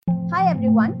Hi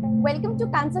everyone, welcome to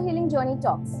Cancer Healing Journey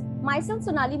Talks. Myself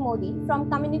Sonali Modi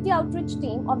from Community Outreach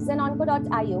Team of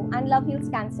zenonco.io and Love Heals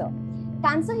Cancer.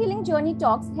 Cancer Healing Journey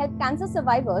Talks help cancer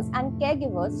survivors and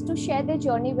caregivers to share their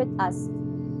journey with us.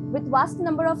 With vast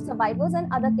number of survivors and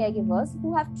other caregivers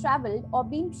who have traveled or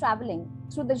been traveling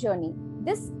through the journey,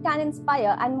 this can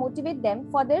inspire and motivate them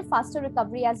for their faster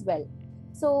recovery as well.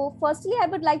 So firstly, I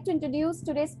would like to introduce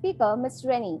today's speaker, Ms.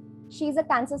 Rennie. She's a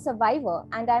cancer survivor,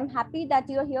 and I'm happy that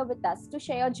you're here with us to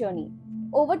share your journey.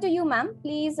 Over to you, ma'am.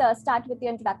 Please start with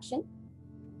your introduction.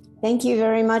 Thank you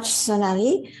very much,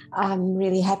 Sonali. I'm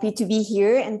really happy to be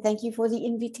here, and thank you for the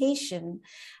invitation.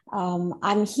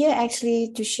 I'm here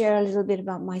actually to share a little bit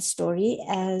about my story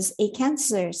as a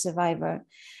cancer survivor.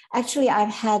 Actually,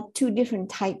 I've had two different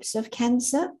types of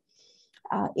cancer.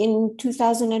 In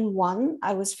 2001,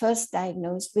 I was first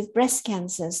diagnosed with breast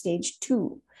cancer, stage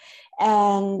 2.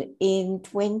 And in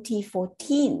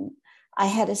 2014, I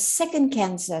had a second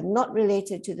cancer, not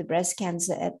related to the breast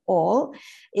cancer at all.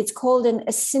 It's called an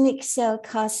actinic cell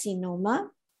carcinoma,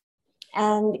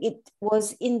 and it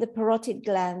was in the parotid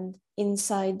gland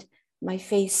inside my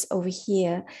face over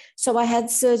here. So I had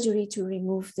surgery to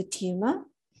remove the tumor.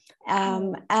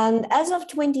 And as of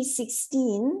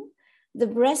 2016, the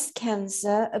breast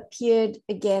cancer appeared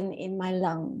again in my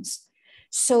lungs.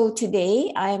 So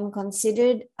today I am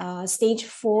considered stage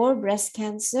 4 breast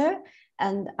cancer,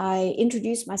 and I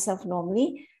introduce myself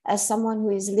normally as someone who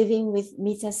is living with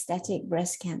metastatic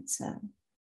breast cancer.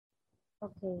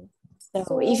 Okay.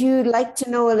 So if you'd like to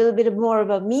know a little bit more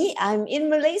about me, I'm in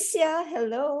Malaysia.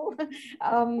 Hello.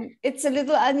 It's a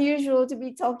little unusual to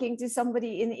be talking to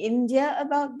somebody in India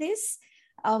about this,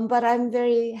 but I'm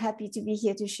very happy to be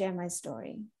here to share my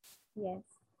story. Yes.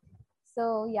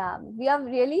 So yeah, we are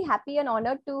really happy and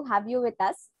honored to have you with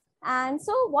us. And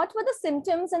so what were the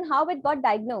symptoms and how it got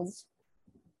diagnosed?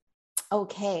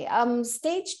 Okay,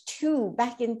 stage 2,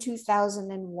 back in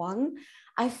 2001,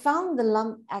 I found the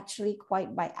lump actually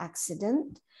quite by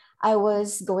accident. I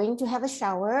was going to have a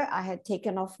shower. I had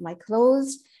taken off my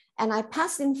clothes and I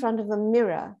passed in front of a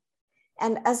mirror.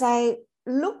 And as I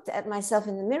looked at myself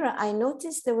in the mirror, I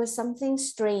noticed there was something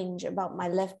strange about my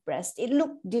left breast. It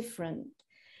looked different.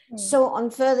 So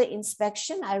on further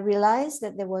inspection, I realized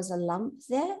that there was a lump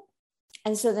there.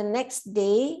 And so the next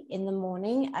day in the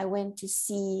morning, I went to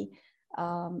see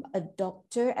a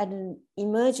doctor at an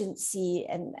emergency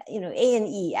and,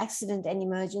 A&E, accident and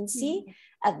emergency,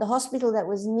 at the hospital that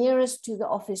was nearest to the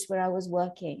office where I was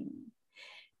working.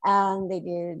 And they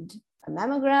did a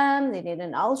mammogram, they did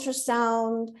an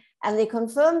ultrasound, and they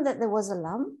confirmed that there was a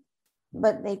lump.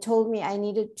 But they told me I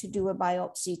needed to do a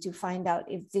biopsy to find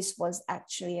out if this was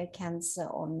actually a cancer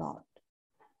or not.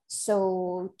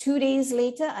 So 2 days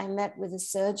later, I met with a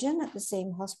surgeon at the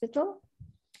same hospital,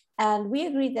 and we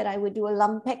agreed that I would do a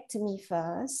lumpectomy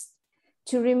first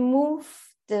to remove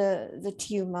the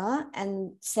tumor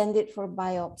and send it for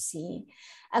biopsy.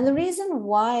 And the reason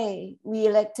why we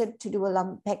elected to do a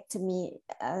lumpectomy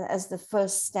as the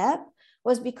first step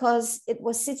was because it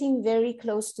was sitting very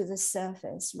close to the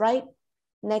surface, right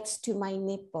next to my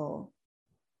nipple.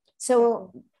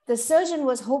 So the surgeon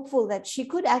was hopeful that she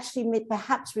could actually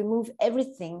perhaps remove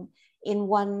everything in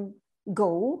one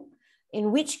go,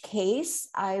 in which case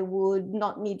I would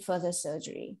not need further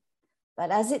surgery.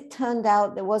 But as it turned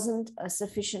out, there wasn't a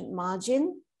sufficient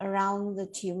margin around the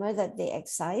tumor that they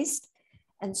excised.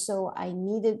 And so I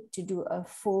needed to do a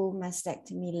full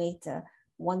mastectomy later,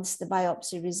 once the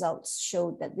biopsy results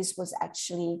showed that this was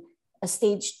actually a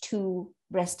stage 2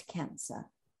 breast cancer.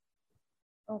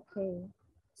 Okay.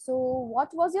 So what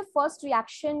was your first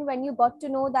reaction when you got to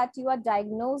know that you are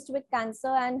diagnosed with cancer,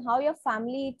 and how your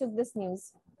family took this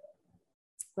news?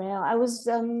 Well, I was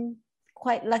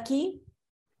quite lucky.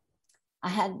 I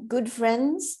had good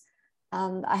friends.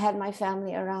 I had my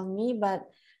family around me, but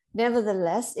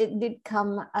nevertheless, it did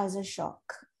come as a shock.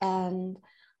 And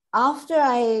after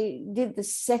I did the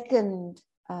second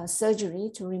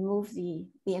surgery to remove the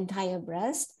entire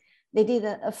breast, they did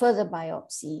a further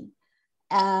biopsy.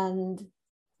 And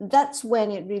that's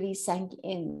when it really sank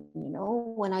in,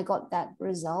 when I got that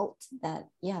result that,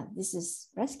 yeah, this is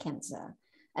breast cancer.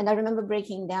 And I remember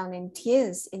breaking down in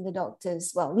tears in the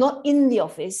doctor's, well, not in the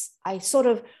office. I sort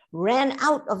of ran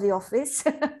out of the office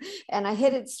and I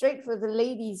headed straight for the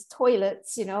ladies'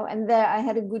 toilets, and there I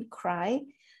had a good cry.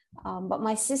 But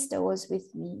my sister was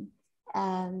with me,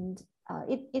 and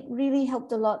it really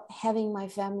helped a lot having my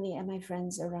family and my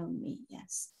friends around me.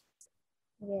 Yes.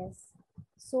 Yes.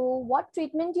 So what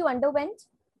treatment you underwent?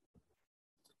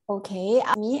 Okay,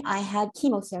 I had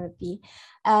chemotherapy,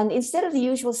 and instead of the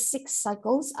usual 6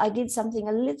 cycles, I did something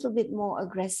a little bit more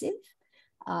aggressive.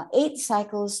 8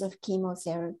 cycles of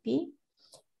chemotherapy.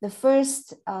 The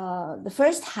first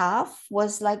half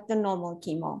was like the normal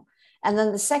chemo. And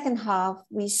then the second half,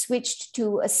 we switched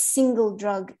to a single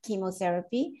drug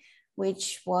chemotherapy,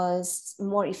 which was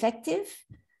more effective,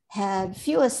 had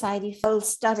fewer side effects. I'll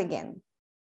start again.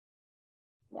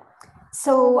 Yeah.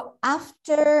 So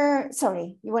after,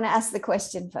 sorry, you want to ask the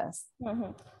question first?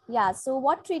 Mm-hmm. Yeah. So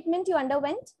what treatment you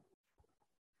underwent?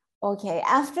 Okay,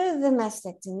 after the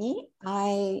mastectomy,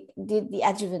 I did the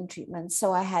adjuvant treatment.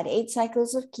 So I had 8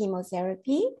 cycles of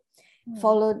chemotherapy,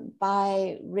 followed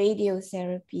by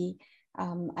radiotherapy.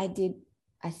 I did,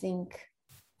 I think,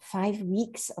 5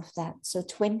 weeks of that. So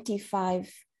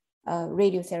 25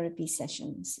 radiotherapy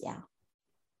sessions. Yeah.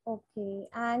 Okay.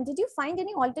 And did you find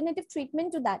any alternative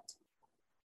treatment to that?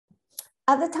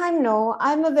 At the time, no.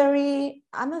 I'm a very,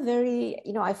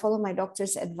 I follow my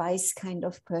doctor's advice kind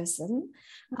of person.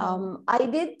 I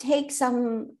did take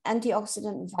some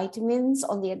antioxidant vitamins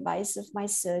on the advice of my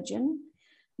surgeon,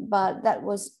 but that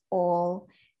was all.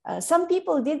 Some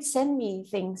people did send me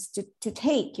things to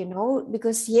take,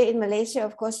 because here in Malaysia,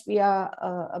 of course, we are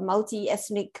a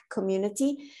multi-ethnic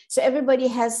community. So everybody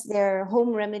has their home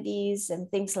remedies and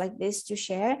things like this to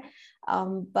share.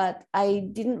 But I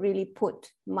didn't really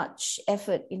put much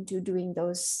effort into doing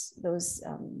those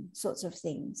sorts of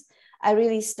things. I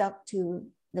really stuck to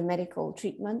the medical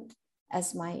treatment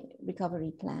as my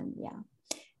recovery plan. Yeah.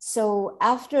 So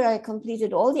after I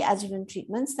completed all the adjuvant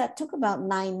treatments, that took about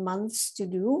 9 months to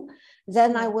do.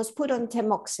 Then I was put on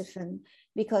tamoxifen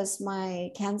because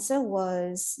my cancer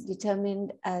was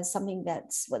determined as something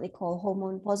that's what they call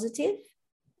hormone positive.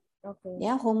 Okay.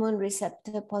 Yeah, hormone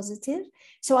receptor positive.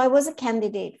 So I was a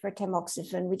candidate for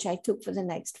tamoxifen, which I took for the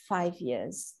next 5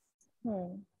 years.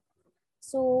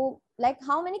 So, like,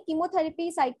 how many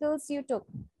chemotherapy cycles you took?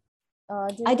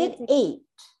 I did 8.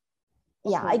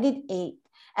 Yeah, I did 8.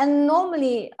 And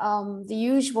normally, the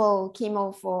usual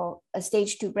chemo for a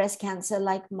stage 2 breast cancer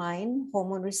like mine,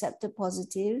 hormone receptor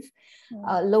positive,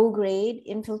 low grade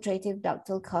infiltrative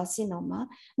ductal carcinoma,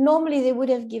 normally they would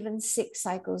have given 6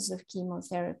 cycles of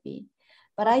chemotherapy.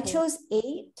 But I chose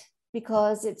 8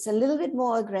 because it's a little bit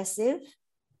more aggressive.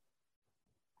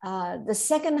 The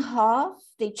second half,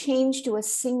 they changed to a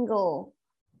single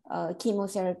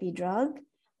chemotherapy drug,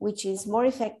 which is more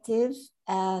effective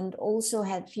and also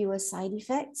had fewer side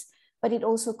effects, but it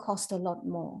also cost a lot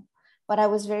more. But I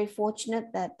was very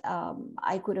fortunate that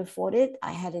I could afford it.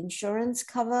 I had insurance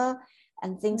cover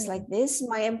and things like this.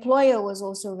 My employer was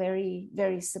also very,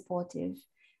 very supportive.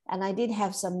 And I did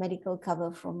have some medical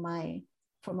cover from my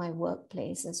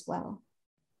workplace as well.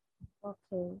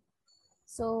 Okay.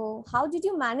 So how did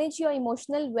you manage your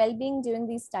emotional well-being during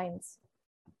these times?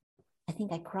 I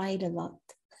think I cried a lot.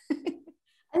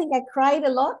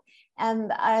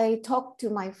 And I talked to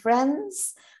my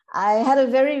friends. I had a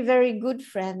very, very good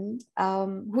friend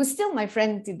who's still my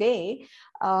friend today.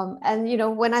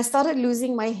 And, when I started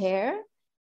losing my hair,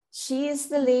 she is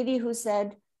the lady who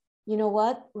said, you know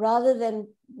what, rather than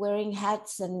wearing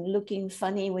hats and looking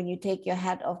funny when you take your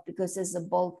hat off because there's a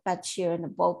bald patch here and a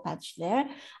bald patch there,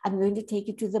 I'm going to take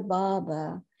you to the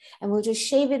barber and we'll just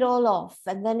shave it all off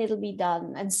and then it'll be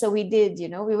done. And so we did,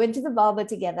 we went to the barber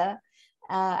together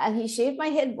and he shaved my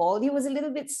head bald. He was a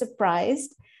little bit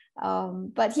surprised,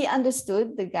 but he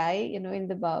understood the guy, in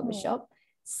the barber shop.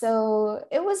 So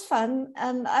it was fun.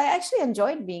 And I actually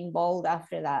enjoyed being bald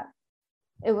after that.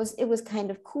 It was kind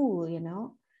of cool,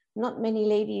 Not many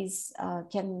ladies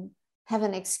can have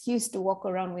an excuse to walk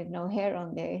around with no hair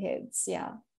on their heads.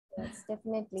 Yeah. Yes,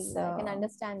 definitely. So, I can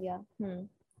understand. Yeah.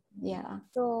 Yeah.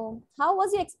 So how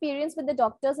was your experience with the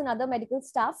doctors and other medical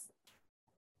staff?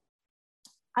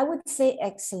 I would say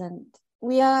excellent.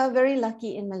 We are very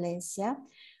lucky in Malaysia.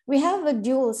 We have a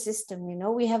dual system,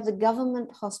 we have the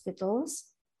government hospitals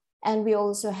and we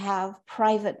also have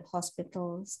private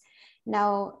hospitals.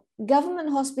 Now, government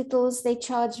hospitals, they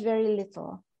charge very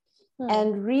little.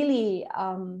 And really,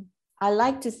 I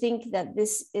like to think that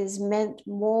this is meant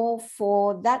more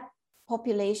for that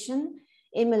population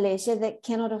in Malaysia that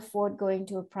cannot afford going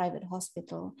to a private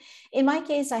hospital. In my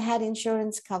case, I had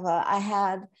insurance cover. I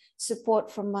had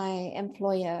support from my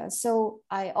employer. So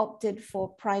I opted for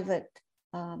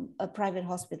a private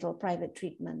hospital, private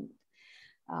treatment,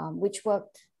 which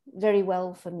worked very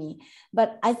well for me.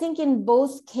 But I think in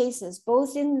both cases,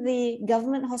 both in the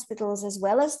government hospitals as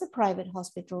well as the private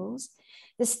hospitals,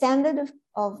 the standard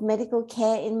of medical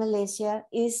care in Malaysia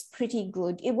is pretty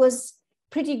good. It was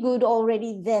pretty good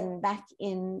already then, back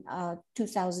in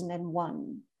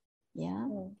 2001. Yeah.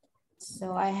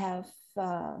 So I have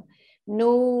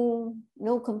no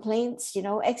complaints,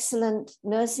 excellent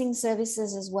nursing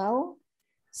services as well.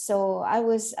 So I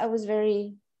was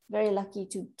very, very lucky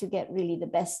to get really the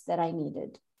best that I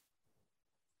needed.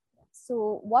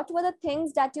 So what were the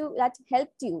things that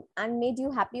helped you and made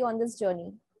you happy on this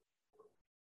journey?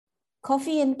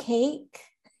 Coffee and cake.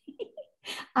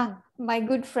 My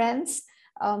good friends,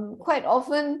 quite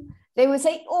often they would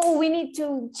say, oh, we need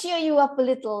to cheer you up a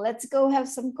little. Let's go have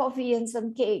some coffee and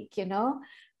some cake, you know.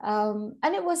 And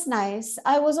it was nice.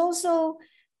 I was also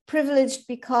privileged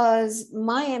because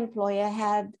my employer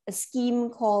had a scheme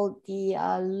called the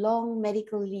long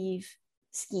medical leave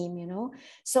scheme, you know.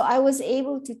 So I was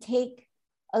able to take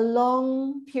a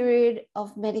long period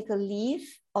of medical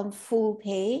leave on full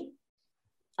pay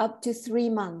up to 3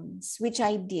 months, which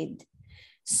I did.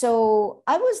 So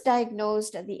I was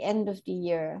diagnosed at the end of the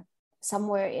year,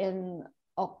 somewhere in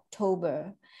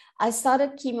October. I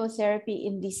started chemotherapy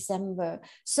in December.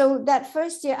 So that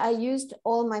first year, I used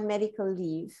all my medical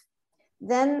leave.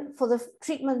 Then for the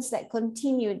treatments that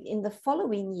continued in the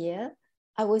following year,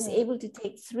 I was able to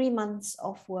take 3 months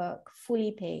off work,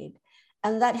 fully paid.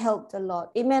 And that helped a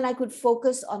lot. It meant I could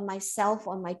focus on myself,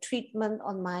 on my treatment,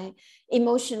 on my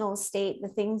emotional state, the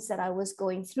things that I was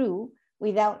going through,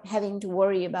 without having to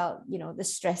worry about, you know, the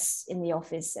stress in the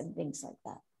office and things like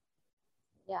that.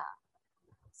 Yeah.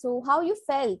 So how you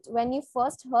felt when you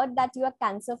first heard that you are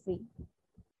cancer free?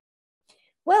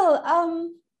 Well,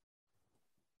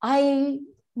 I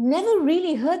never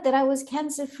really heard that I was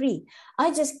cancer free.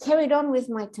 I just carried on with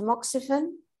my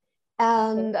tamoxifen.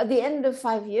 And at the end of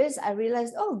 5 years, I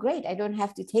realized, oh, great, I don't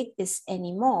have to take this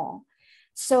anymore.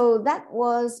 So that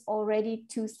was already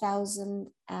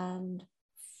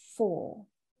 2004,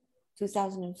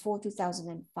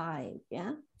 2005.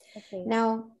 Yeah. Okay.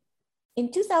 Now,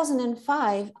 in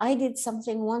 2005, I did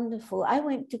something wonderful. I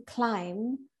went to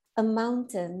climb a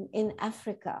mountain in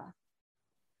Africa.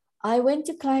 I went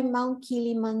to climb Mount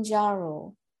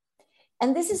Kilimanjaro.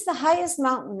 And this is the highest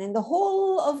mountain in the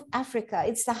whole of Africa.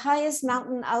 It's the highest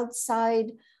mountain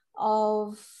outside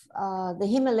of the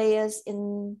Himalayas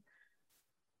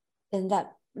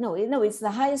it's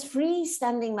the highest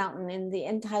freestanding mountain in the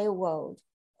entire world.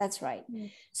 That's right.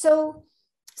 So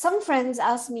some friends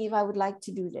asked me if I would like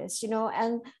to do this, you know,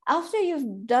 and after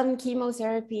you've done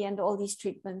chemotherapy and all these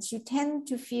treatments, you tend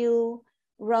to feel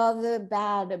rather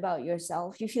bad about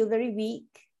yourself. You feel very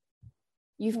weak.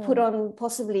 You've put on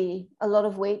possibly a lot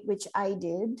of weight, which I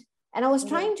did. And I was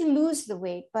trying to lose the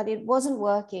weight, but it wasn't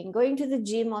working. Going to the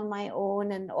gym on my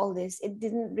own and all this, it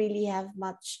didn't really have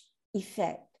much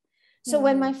effect. So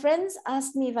when my friends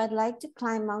asked me if I'd like to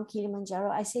climb Mount Kilimanjaro,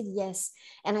 I said yes.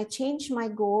 And I changed my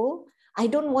goal. I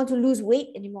don't want to lose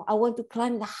weight anymore. I want to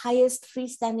climb the highest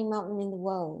freestanding mountain in the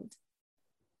world.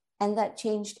 And that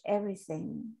changed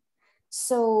everything.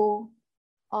 So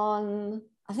on,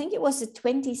 I think it was the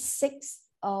 26th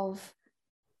of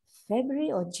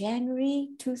February or January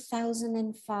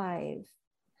 2005,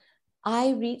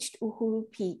 I reached Uhuru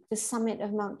Peak, the summit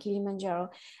of Mount Kilimanjaro.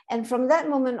 And from that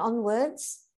moment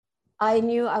onwards, I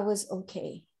knew I was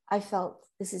okay. I felt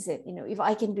this is it. You know, if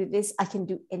I can do this, I can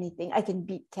do anything. I can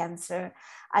beat cancer.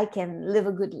 I can live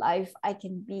a good life. I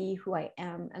can be who I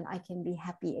am, and I can be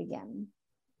happy again.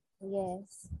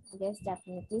 Yes,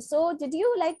 definitely. So did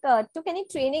you took any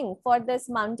training for this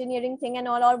mountaineering thing and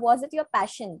all, or was it your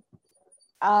passion?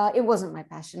 It wasn't my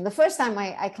passion. The first time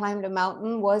I climbed a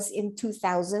mountain was in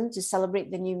 2000 to celebrate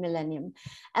the new millennium.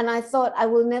 And I thought, I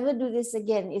will never do this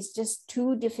again. It's just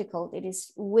too difficult. It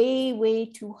is way, way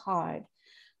too hard.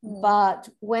 But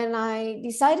when I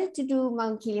decided to do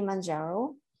Mount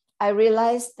Kilimanjaro, I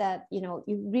realized that, you know,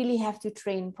 you really have to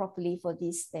train properly for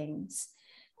these things.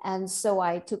 And so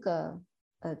I took a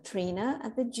trainer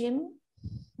at the gym,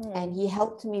 and he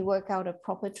helped me work out a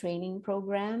proper training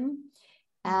program.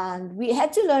 And we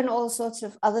had to learn all sorts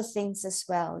of other things as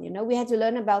well. You know, we had to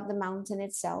learn about the mountain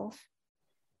itself.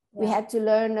 We had to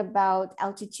learn about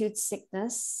altitude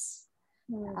sickness.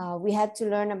 We had to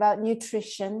learn about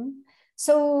nutrition.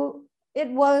 So it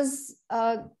was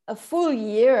a full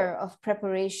year of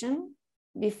preparation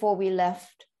before we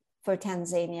left for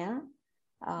Tanzania.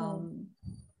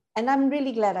 And I'm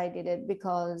really glad I did it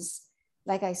because,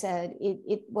 like I said,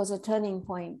 it was a turning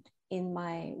point in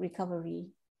my recovery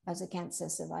as a cancer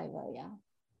survivor. Yeah.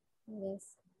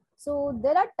 Yes. So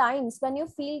there are times when you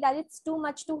feel that it's too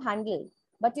much to handle,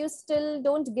 but you still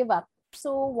don't give up.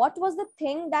 So what was the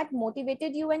thing that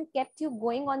motivated you and kept you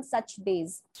going on such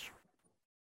days?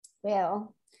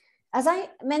 Well, as I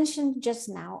mentioned just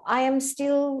now, I am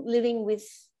still living with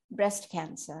breast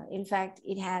cancer. In fact,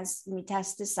 it has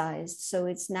metastasized. So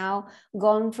it's now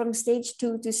gone from stage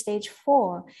 2 to stage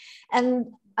 4.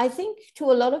 And I think to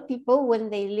a lot of people, when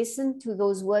they listen to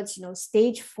those words,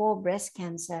 stage 4 breast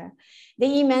cancer,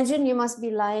 they imagine you must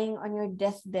be lying on your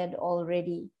deathbed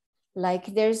already,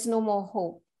 like there's no more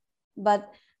hope.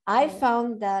 But I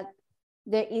found that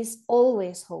there is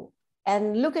always hope.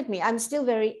 And look at me, I'm still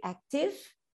very active.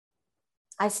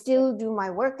 I still do my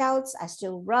workouts, I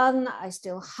still run, I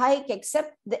still hike,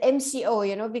 except the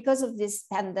MCO, because of this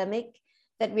pandemic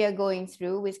that we are going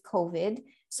through with COVID.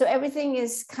 So everything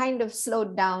is kind of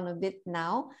slowed down a bit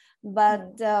now.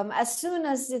 But as soon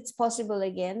as it's possible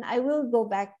again, I will go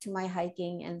back to my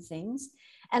hiking and things.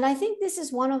 And I think this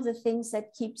is one of the things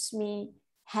that keeps me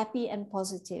happy and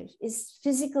positive, is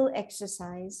physical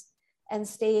exercise and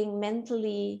staying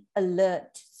mentally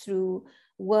alert through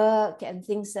work and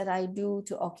things that I do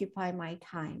to occupy my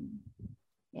time.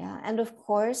 Yeah. And of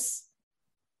course,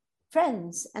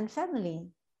 friends and family.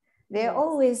 They're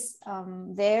always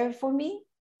there for me,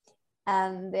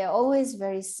 and they're always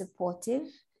very supportive,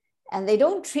 and they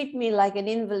don't treat me like an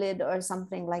invalid or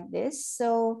something like this.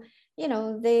 So,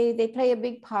 they play a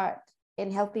big part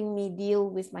in helping me deal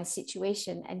with my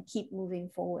situation and keep moving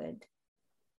forward.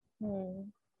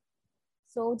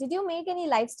 So did you make any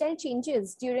lifestyle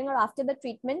changes during or after the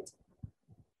treatment?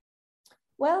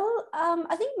 Well,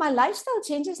 I think my lifestyle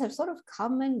changes have sort of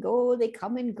come and go. They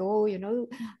come and go,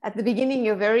 At the beginning,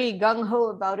 you're very gung-ho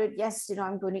about it. Yes,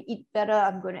 I'm going to eat better.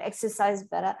 I'm going to exercise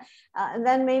better. And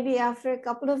then maybe after a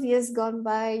couple of years gone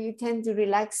by, you tend to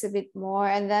relax a bit more.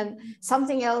 And then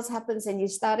something else happens and you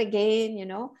start again,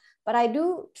 But I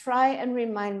do try and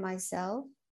remind myself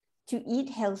to eat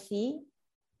healthy,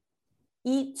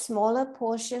 eat smaller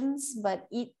portions, but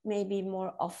eat maybe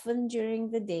more often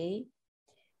during the day.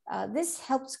 This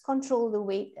helps control the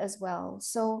weight as well.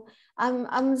 So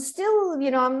I'm still,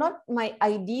 I'm not my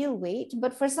ideal weight,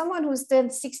 but for someone who's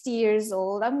turned 60 years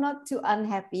old, I'm not too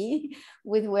unhappy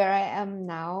with where I am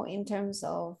now in terms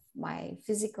of my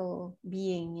physical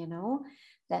being,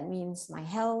 That means my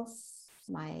health,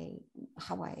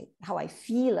 how I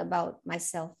feel about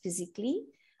myself physically.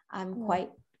 I'm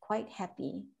quite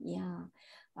happy. Yeah.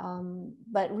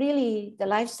 But really, the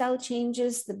lifestyle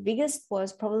changes, the biggest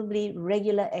was probably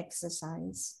regular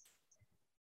exercise.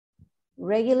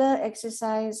 Regular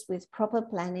exercise with proper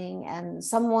planning and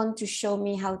someone to show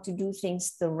me how to do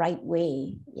things the right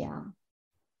way. Yeah.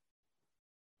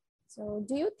 So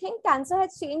do you think cancer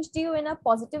has changed you in a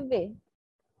positive way?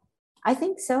 I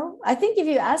think so. I think if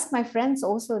you ask my friends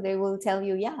also, they will tell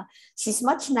you, yeah, she's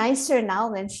much nicer now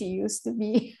than she used to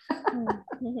be.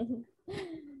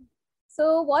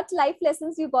 So what life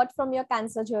lessons you got from your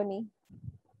cancer journey?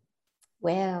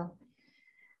 Well,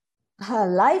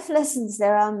 life lessons,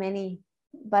 there are many,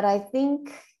 but I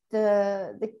think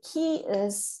the key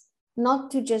is not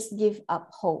to just give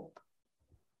up hope.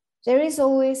 There is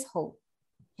always hope.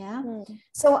 Yeah.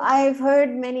 So I've heard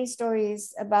many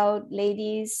stories about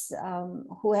ladies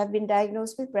who have been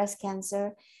diagnosed with breast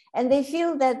cancer, and they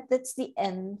feel that that's the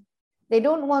end. They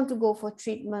don't want to go for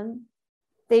treatment.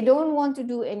 They don't want to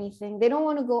do anything. They don't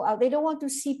want to go out. They don't want to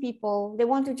see people. They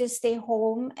want to just stay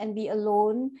home and be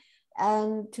alone.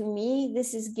 And to me,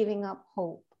 this is giving up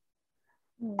hope.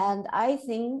 And I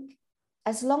think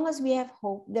as long as we have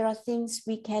hope, there are things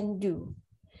we can do.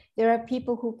 There are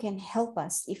people who can help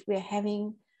us if we're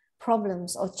having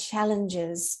problems or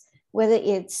challenges, whether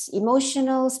it's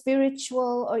emotional,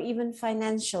 spiritual, or even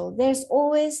financial. There's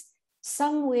always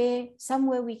somewhere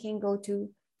we can go to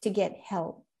get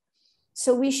help.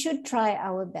 So we should try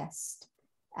our best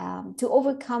to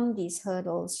overcome these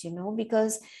hurdles,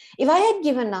 because if I had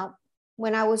given up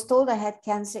when I was told I had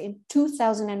cancer in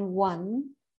 2001,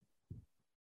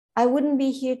 I wouldn't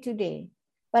be here today.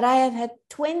 But I have had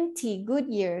 20 good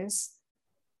years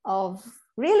of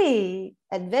really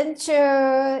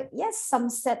adventure. Yes, some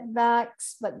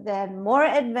setbacks, but then more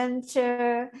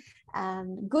adventure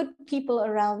and good people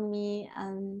around me.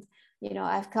 And,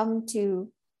 I've come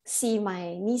to see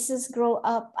my nieces grow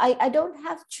up. I don't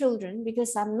have children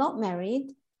because I'm not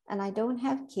married and I don't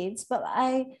have kids, but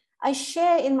I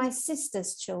share in my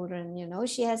sister's children.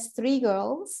 She has 3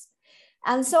 girls.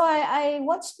 And so I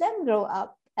watched them grow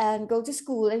up and go to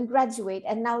school and graduate.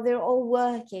 And now they're all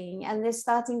working and they're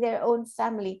starting their own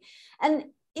family. And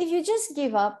if you just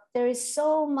give up, there is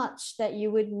so much that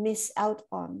you would miss out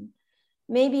on.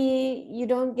 Maybe you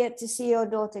don't get to see your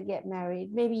daughter get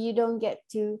married. Maybe you don't get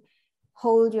to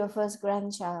hold your first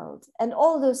grandchild. And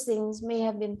all those things may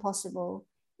have been possible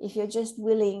if you're just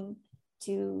willing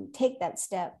to take that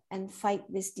step and fight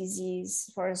this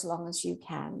disease for as long as you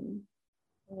can.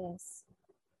 Yes.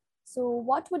 So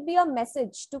what would be your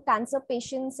message to cancer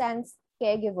patients and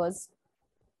caregivers?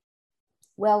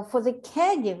 Well, for the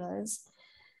caregivers,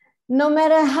 no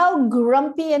matter how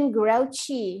grumpy and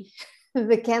grouchy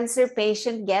the cancer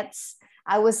patient gets,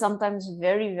 I was sometimes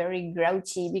very, very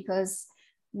grouchy because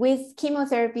with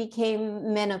chemotherapy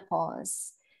came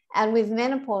menopause. And with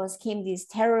menopause came these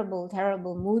terrible,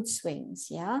 terrible mood swings.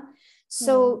 Yeah.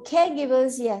 So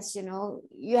caregivers, yes,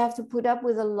 you have to put up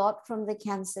with a lot from the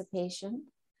cancer patient,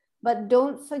 but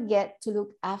don't forget to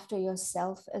look after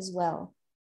yourself as well.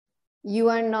 You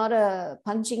are not a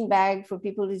punching bag for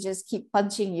people to just keep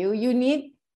punching you. You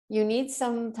need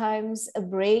sometimes a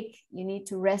break. You need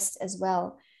to rest as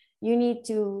well. You need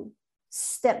to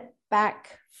step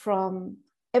back from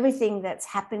everything that's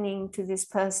happening to this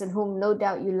person whom no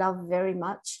doubt you love very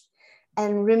much.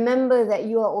 And remember that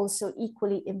you are also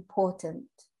equally important.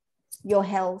 Your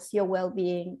health, your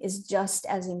well-being is just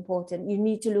as important. You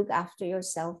need to look after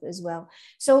yourself as well.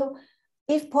 So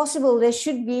if possible, there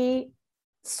should be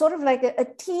sort of like a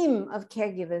team of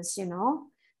caregivers,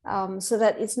 so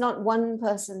that it's not one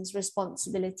person's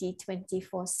responsibility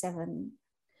 24/7.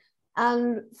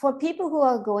 And for people who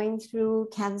are going through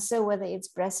cancer, whether it's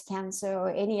breast cancer or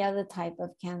any other type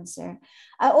of cancer,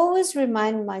 I always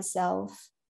remind myself,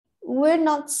 we're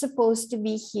not supposed to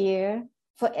be here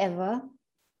forever.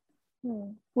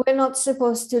 We're not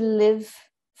supposed to live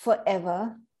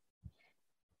forever.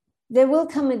 There will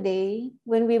come a day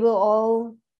when we will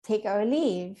all take our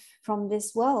leave from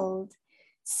this world.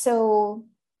 So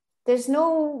there's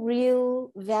no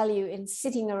real value in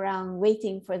sitting around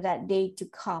waiting for that day to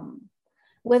come,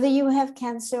 whether you have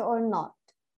cancer or not.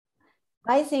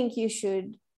 I think you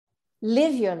should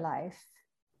live your life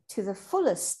to the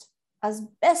fullest, as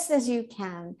best as you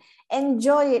can.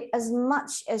 Enjoy it as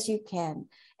much as you can.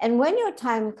 And when your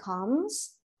time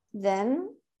comes,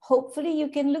 then hopefully you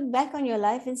can look back on your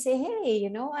life and say,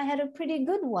 hey, I had a pretty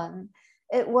good one.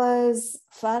 It was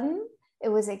fun. It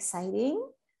was exciting.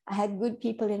 I had good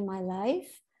people in my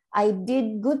life. I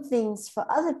did good things for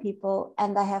other people,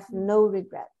 and I have no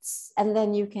regrets. And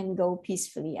then you can go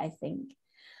peacefully, I think.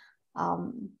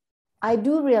 I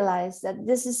do realize that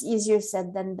this is easier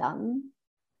said than done.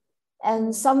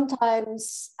 And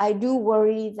sometimes I do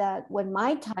worry that when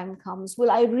my time comes,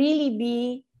 will I really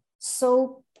be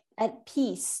so at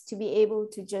peace to be able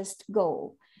to just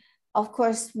go? Of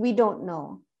course, we don't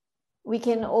know. We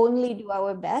can only do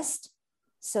our best.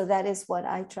 So that is what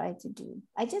I try to do.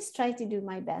 I just try to do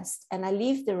my best, and I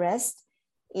leave the rest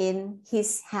in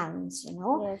his hands,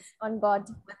 Yes, on God.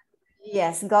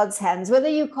 Yes, God's hands. Whether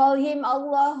you call him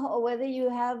Allah or whether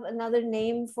you have another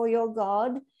name for your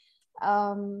God,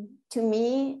 to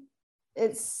me,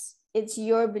 it's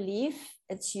your belief.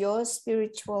 It's your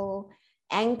spiritual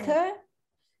anchor.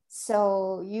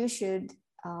 So you should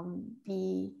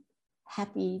be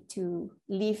happy to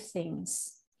leave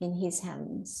things in his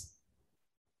hands.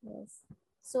 Yes.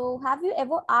 So have you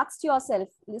ever asked yourself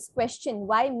this question,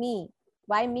 why me?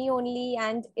 Why me only?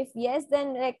 And if yes,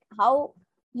 then how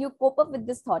you cope up with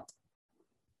this thought?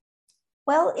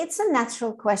 Well, it's a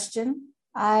natural question.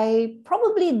 I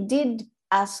probably did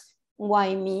ask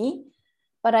why me,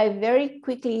 but I very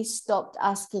quickly stopped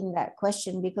asking that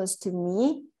question, because to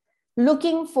me,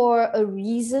 looking for a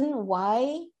reason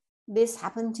why this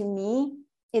happened to me,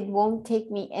 it won't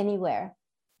take me anywhere.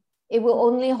 It will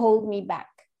only hold me back.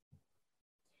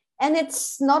 And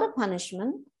it's not a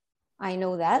punishment. I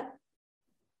know that.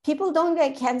 People don't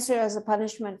get cancer as a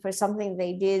punishment for something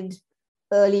they did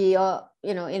early or,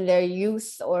 in their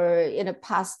youth or in a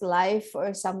past life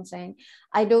or something.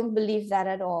 I don't believe that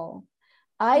at all.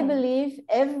 I believe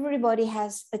everybody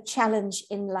has a challenge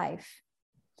in life.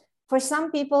 For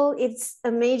some people, it's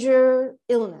a major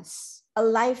illness, a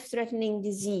life-threatening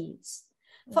disease.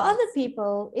 For other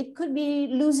people, it could be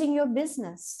losing your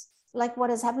business, like what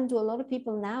has happened to a lot of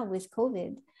people now with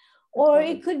COVID. Or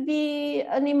it could be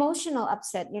an emotional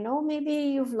upset, maybe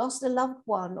you've lost a loved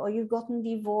one, or you've gotten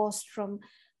divorced from,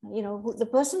 the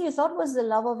person you thought was the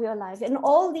love of your life. And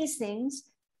all these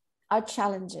things are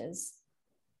challenges.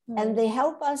 And they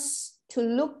help us to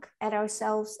look at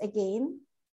ourselves again,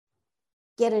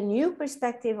 get a new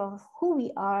perspective of who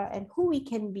we are and who we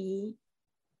can be,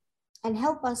 and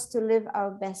help us to live our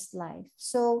best life.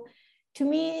 So to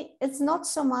me, it's not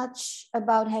so much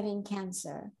about having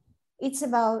cancer. It's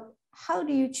about how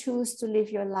do you choose to live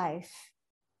your life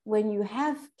when you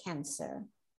have cancer?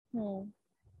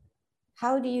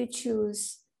 How do you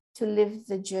choose to live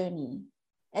the journey?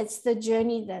 It's the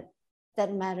journey that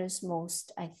matters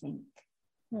most, I think.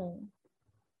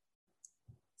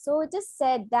 So it is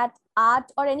said that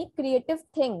art or any creative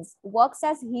things works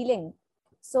as healing.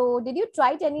 So did you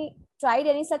tried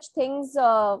any such things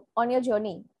on your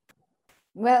journey?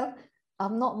 Well,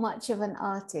 I'm not much of an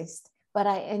artist, but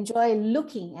I enjoy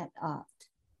looking at art.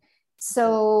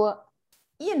 So,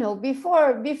 you know,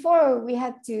 before we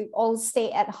had to all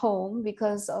stay at home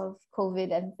because of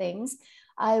COVID and things,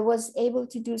 I was able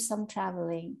to do some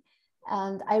traveling.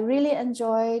 And I really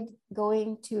enjoyed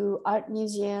going to art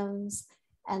museums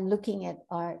and looking at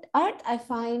art. Art, I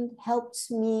find, helps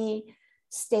me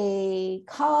stay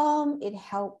calm. It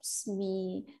helps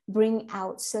me bring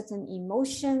out certain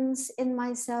emotions in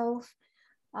myself.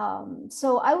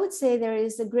 So I would say there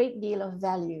is a great deal of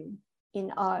value in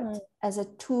art as a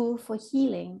tool for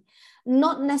healing.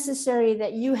 Not necessary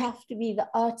that you have to be the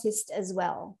artist as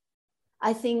well.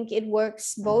 I think it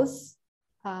works both.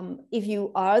 If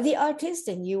you are the artist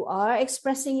and you are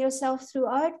expressing yourself through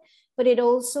art, but it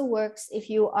also works if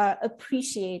you are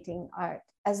appreciating art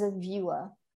as a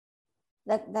viewer.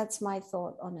 That's my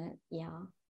thought on it. Yeah.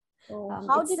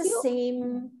 How it's did the you?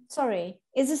 same. Sorry,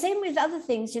 it's the same with other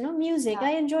things. You know, music. Yeah.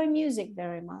 I enjoy music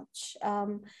very much.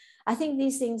 I think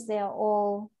these things they are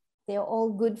all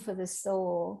good for the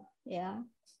soul. Yeah.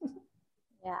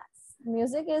 Yes.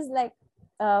 Music is like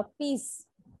peace.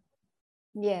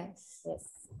 Yes. Yes.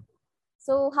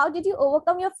 So, how did you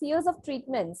overcome your fears of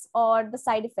treatments or the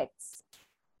side effects?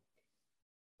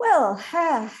 Well,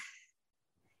 I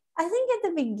think at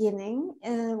the beginning,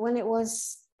 when it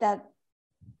was that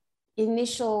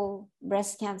initial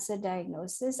breast cancer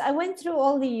diagnosis, I went through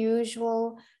all the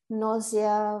usual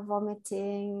nausea,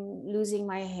 vomiting, losing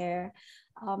my hair,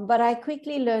 but I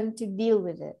quickly learned to deal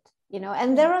with it, you know,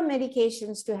 and there are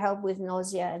medications to help with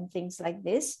nausea and things like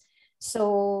this.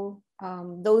 So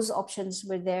those options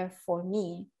were there for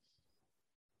me.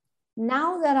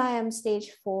 Now that I am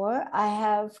stage 4, I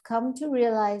have come to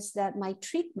realize that my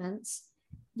treatments,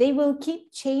 they will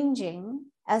keep changing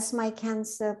as my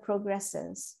cancer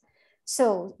progresses.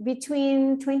 So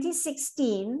between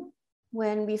 2016,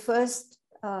 when we first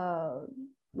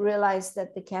realized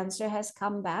that the cancer has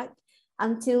come back,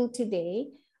 until today,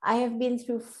 I have been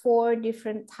through 4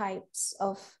 different types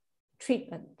of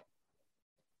treatment.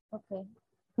 Okay.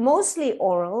 Mostly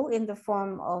oral in the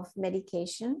form of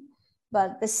medication.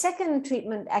 But the second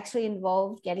treatment actually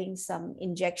involved getting some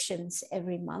injections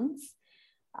every month.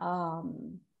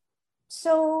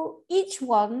 So each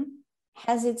one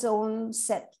has its own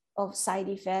set of side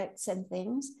effects and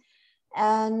things.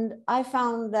 And I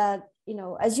found that, you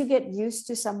know, as you get used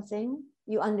to something,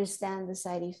 you understand the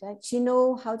side effects, you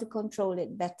know how to control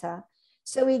it better.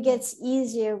 So it gets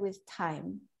easier with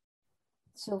time.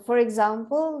 So for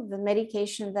example, the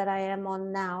medication that I am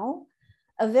on now,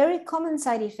 a very common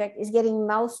side effect is getting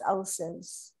mouth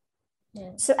ulcers.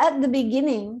 So at the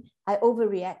beginning, I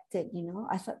overreacted, you know.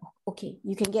 I thought, okay,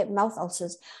 you can get mouth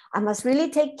ulcers. I must really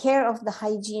take care of the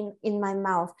hygiene in my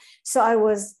mouth. So I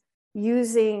was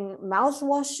using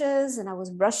mouthwashes and I was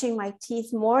brushing my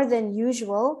teeth more than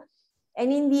usual.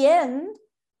 And in the end,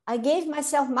 I gave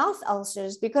myself mouth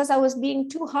ulcers because I was being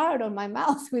too hard on my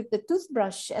mouth with the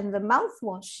toothbrush and the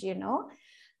mouthwash, you know.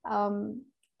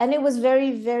 And it was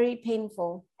very, very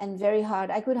painful and very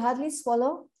hard. I could hardly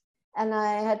swallow and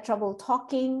I had trouble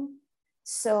talking.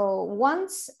 So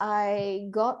once I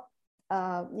got,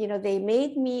 you know, they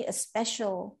made me a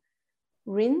special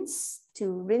rinse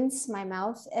to rinse my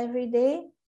mouth every day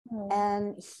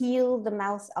and heal the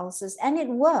mouth ulcers. And it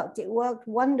worked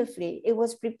wonderfully. It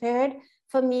was prepared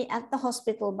for me at the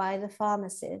hospital by the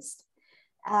pharmacist.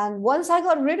 And once I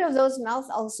got rid of those mouth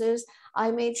ulcers,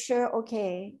 I made sure,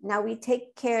 okay, now we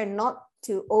take care not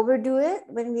to overdo it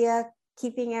when we are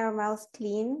keeping our mouth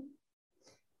clean.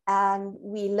 And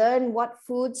we learn what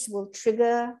foods will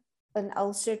trigger an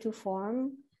ulcer to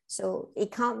form. So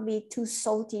it can't be too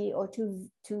salty or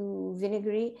too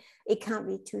vinegary. It can't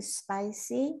be too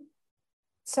spicy.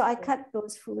 So I cut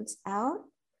those foods out.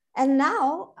 And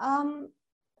now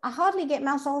I hardly get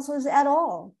mouth ulcers at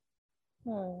all.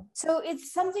 So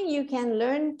it's something you can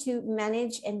learn to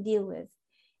manage and deal with.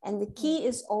 And the key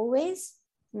is always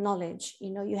knowledge.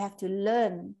 You know, you have to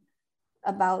learn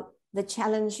about the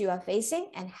challenge you are facing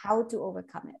and how to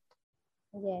overcome it.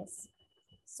 Yes.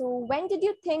 So when did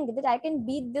you think that I can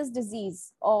beat this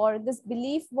disease, or this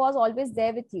belief was always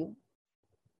there with you?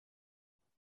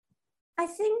 I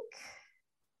think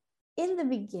in the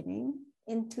beginning,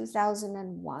 in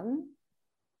 2001,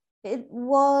 it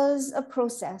was a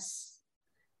process.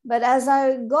 But as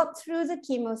I got through the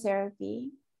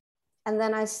chemotherapy and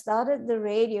then I started the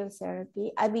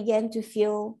radiotherapy, I began to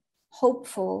feel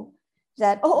hopeful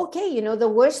that, oh, okay, you know, the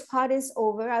worst part is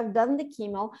over. I've done the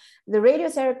chemo. The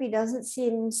radiotherapy doesn't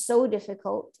seem so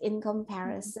difficult in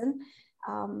comparison.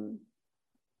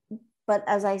 But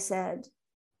as I said,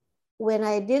 when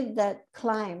I did that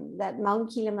climb, that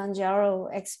Mount Kilimanjaro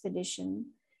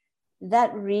expedition,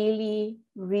 that really,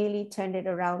 really turned it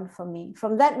around for me.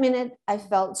 From that minute, I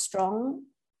felt strong.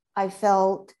 I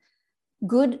felt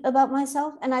good about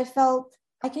myself, and I felt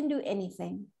I can do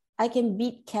anything. I can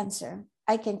beat cancer.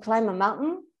 I can climb a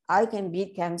mountain. I can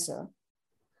beat cancer.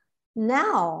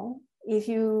 Now, if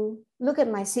you look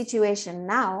at my situation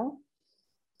now,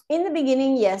 in the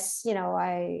beginning, yes,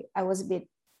 I was a bit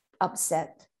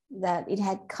upset that it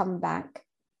had come back.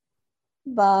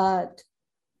 But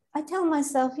I tell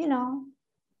myself, you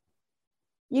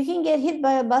can get hit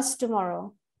by a bus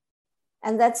tomorrow,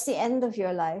 and that's the end of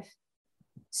your life.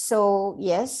 So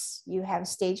yes, you have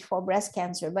stage 4 breast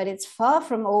cancer, but it's far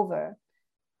from over.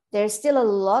 There's still a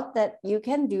lot that you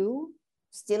can do,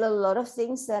 still a lot of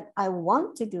things that I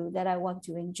want to do, that I want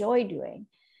to enjoy doing.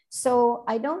 So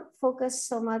I don't focus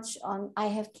so much on I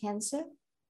have cancer.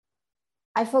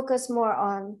 I focus more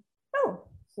on,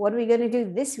 what are we going to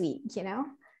do this week,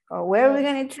 or where are we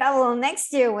going to travel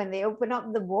next year when they open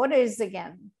up the borders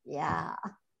again? Yeah.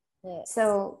 Yes.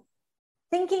 So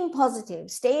thinking positive,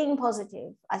 staying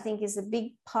positive, I think is a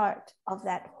big part of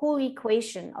that whole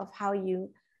equation of how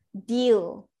you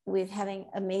deal with having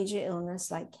a major illness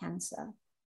like cancer.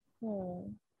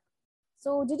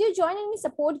 So did you join any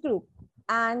support group?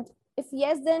 And if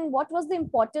yes, then what was the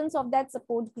importance of that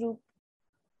support group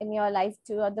in your life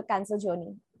throughout the cancer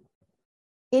journey?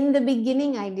 In the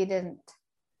beginning, I didn't.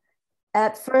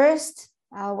 At first,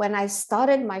 when I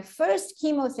started my first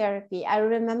chemotherapy, I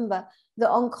remember the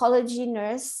oncology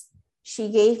nurse, she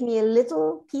gave me a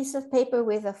little piece of paper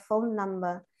with a phone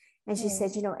number. And she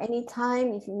said,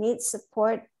 anytime if you need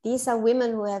support, these are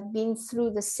women who have been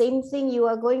through the same thing you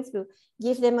are going through.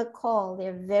 Give them a call.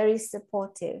 They're very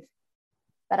supportive.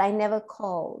 But I never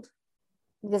called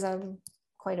because I'm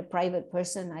quite a private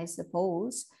person, I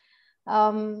suppose.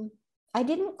 I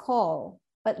didn't call,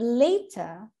 but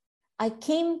later I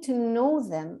came to know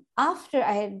them after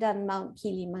I had done Mount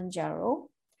Kilimanjaro.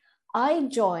 I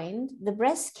joined the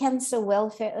Breast Cancer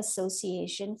Welfare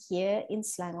Association here in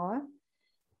Selangor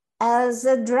as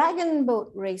a dragon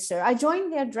boat racer. I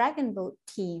joined their dragon boat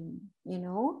team,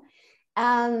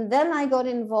 and then I got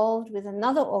involved with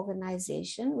another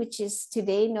organization, which is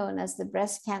today known as the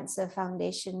Breast Cancer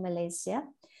Foundation Malaysia.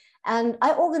 And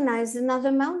I organized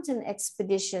another mountain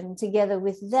expedition together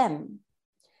with them.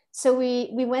 So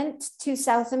we went to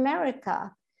South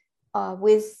America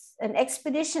with an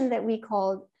expedition that we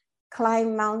called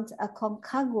Climb Mount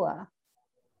Aconcagua,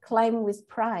 Climb with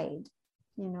Pride,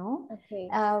 Okay.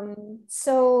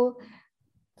 So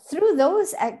through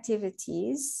those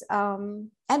activities,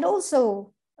 and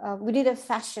also we did a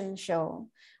fashion show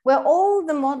where all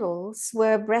the models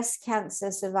were breast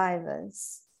cancer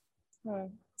survivors.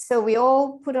 So we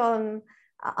all put on,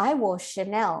 I wore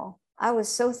Chanel. I was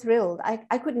so thrilled.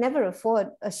 I could never afford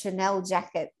a Chanel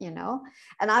jacket,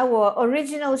 and I wore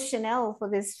original Chanel for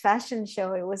this fashion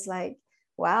show. It was like,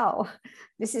 wow,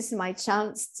 this is my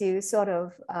chance to sort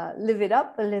of live it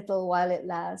up a little while it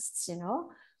lasts,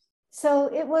 So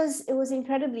it was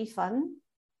incredibly fun.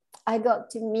 I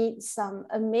got to meet some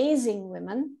amazing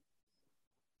women.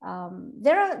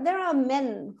 There are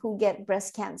men who get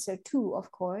breast cancer too,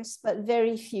 of course, but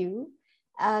very few.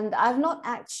 And I've not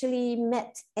actually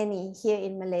met any here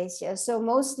in Malaysia. So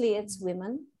mostly it's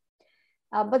women,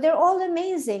 but they're all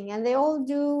amazing and they all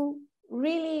do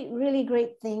really, really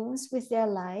great things with their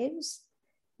lives.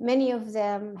 Many of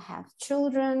them have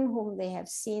children whom they have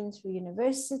seen through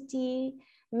university.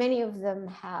 Many of them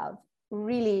have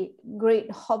really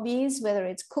great hobbies, whether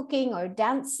it's cooking or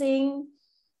dancing.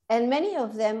 And many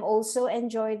of them also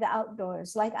enjoy the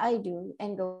outdoors like I do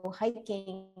and go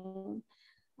hiking.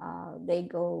 They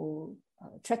go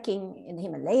trekking in the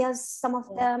Himalayas, some of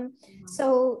them.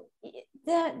 So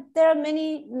there are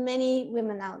many, many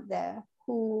women out there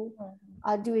who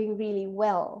are doing really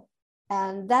well.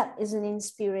 And that is an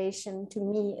inspiration to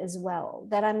me as well,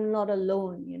 that I'm not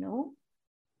alone,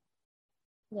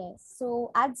 Yes.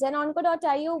 So at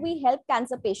zenonco.io, we help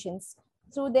cancer patients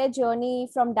through their journey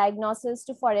from diagnosis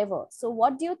to forever. So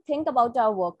what do you think about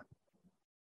our work?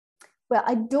 Well,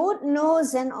 I don't know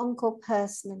ZenOnco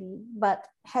personally, but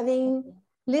having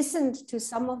listened to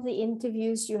some of the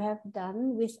interviews you have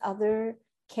done with other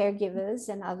caregivers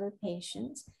and other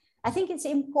patients, I think it's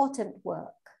important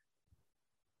work.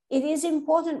 It is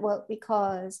important work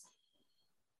because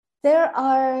there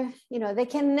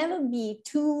can never be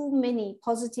too many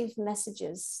positive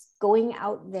messages going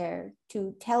out there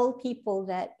to tell people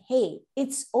that, hey,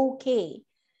 it's okay.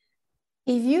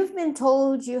 If you've been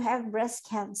told you have breast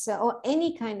cancer or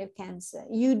any kind of cancer,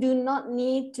 you do not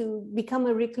need to become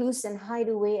a recluse and hide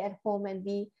away at home and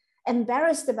be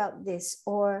embarrassed about this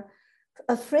or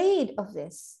afraid of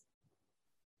this.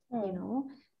 you know,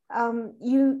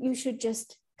 you should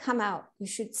just come out. You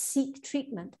should seek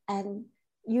treatment, and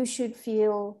you should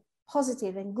feel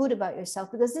positive and good about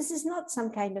yourself, because this is not some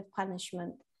kind of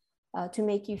punishment to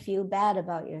make you feel bad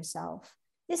about yourself.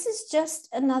 This is just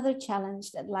another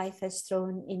challenge that life has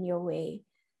thrown in your way.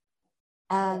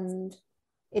 And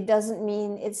it doesn't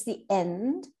mean it's the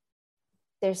end.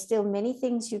 There's still many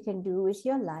things you can do with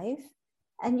your life,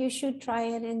 and you should try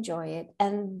and enjoy it.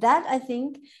 And that, I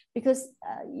think, because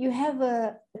you have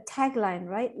a tagline,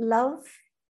 right? Love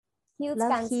Heals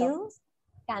love cancer. heals.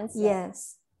 Cancer.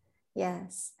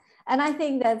 Yes. And I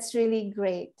think that's really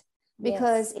great,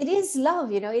 because it is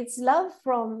love, you know, it's love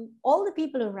from all the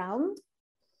people around.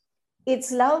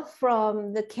 It's love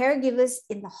from the caregivers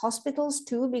in the hospitals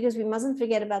too, because we mustn't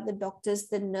forget about the doctors,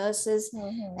 the nurses,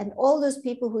 and all those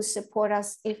people who support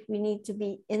us if we need to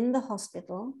be in the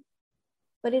hospital.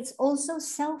 But it's also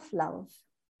self-love.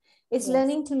 It's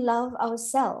learning to love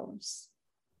ourselves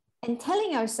and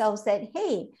telling ourselves that,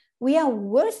 hey, we are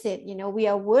worth it. You know, we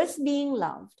are worth being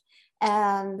loved,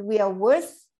 and we are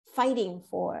worth fighting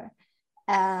for.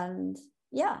 And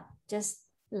just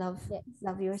love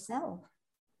yourself.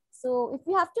 So if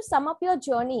you have to sum up your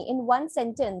journey in one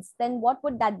sentence, then what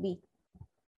would that be?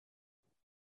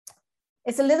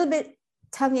 It's a little bit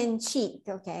tongue-in-cheek,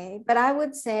 okay? But I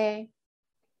would say,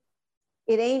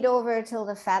 it ain't over till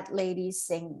the fat lady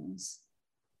sings.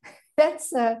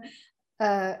 That's a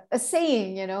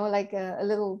saying, you know, like a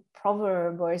little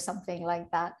proverb or something like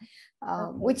that,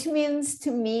 which means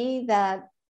to me that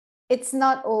it's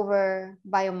not over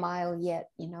by a mile yet.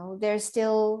 You know, there's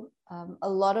still a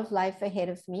lot of life ahead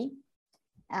of me,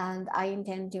 and I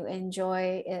intend to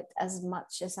enjoy it as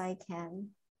much as I can.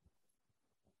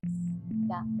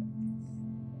 Yeah.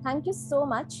 Thank you so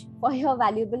much for your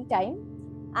valuable time.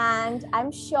 And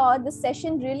I'm sure this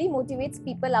session really motivates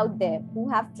people out there who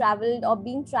have traveled or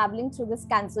been traveling through this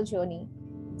cancer journey.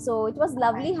 So it was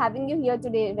lovely having you here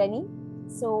today, Rennie.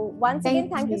 So once again,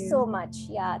 thank you so much.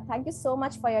 Yeah, thank you so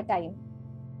much for your time.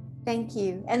 Thank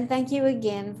you. And thank you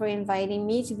again for inviting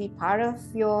me to be part of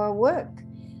your work.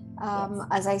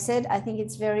 As I said, I think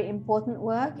it's very important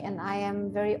work, and I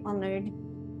am very honored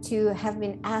to have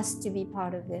been asked to be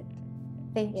part of it.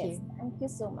 Thank you. Thank you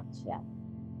so much. Yeah.